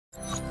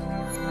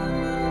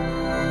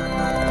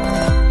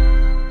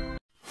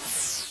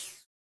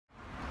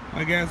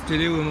Hi guys,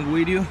 today we will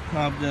video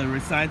of the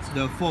recite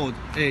the Ford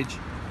Edge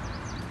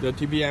the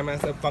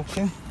TPMS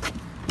function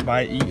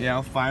by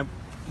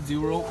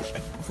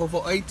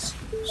EL50448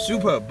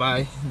 Super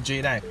by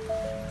JDiag.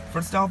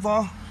 First of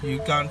all, you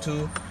got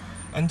to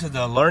enter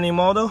the learning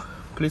model.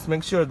 Please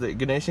make sure the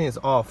ignition is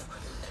off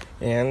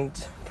and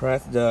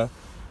press the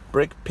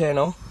brake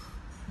panel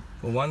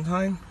for one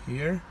time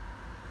here.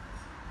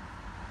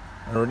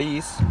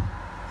 Release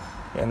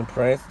and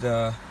press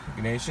the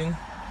ignition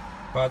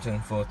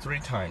button for 3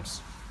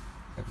 times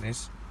like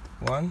this.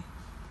 1,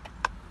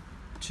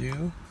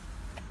 2,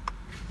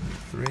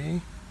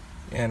 3,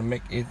 and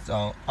make it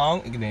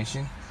on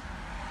ignition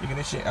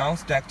on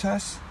stack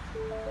test,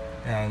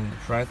 and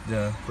press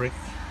the brake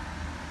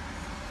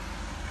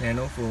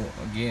panel for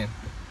again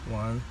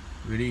 1,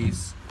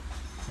 release,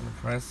 and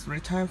press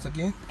 3 times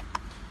again.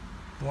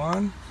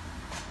 1,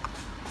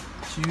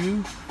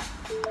 2,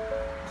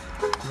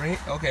 3.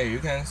 Okay, you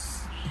can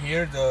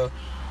hear the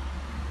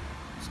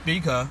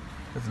speaker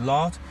is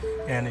loud,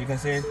 and you can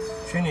see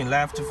training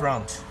left to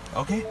front.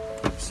 Okay,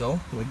 so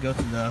we go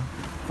to the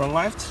front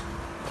left.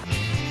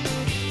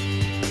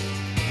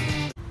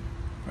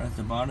 Press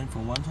the button for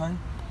 1 time.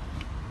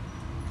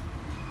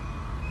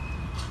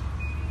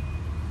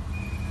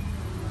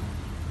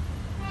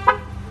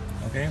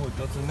 Okay, we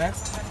go to the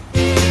next.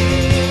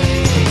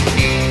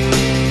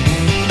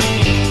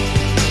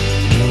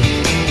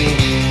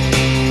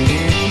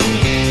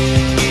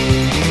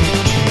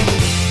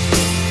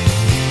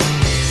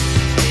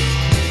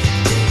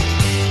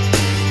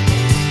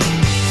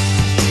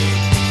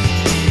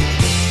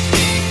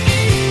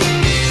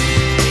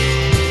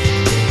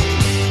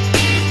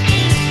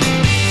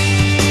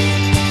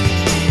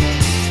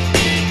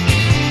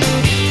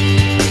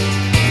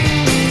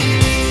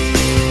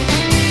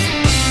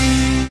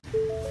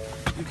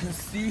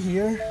 See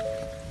here,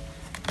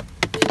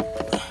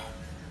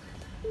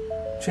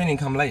 training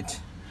come late.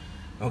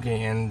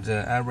 Okay, and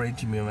every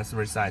TPMS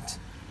recite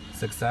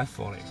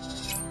successfully.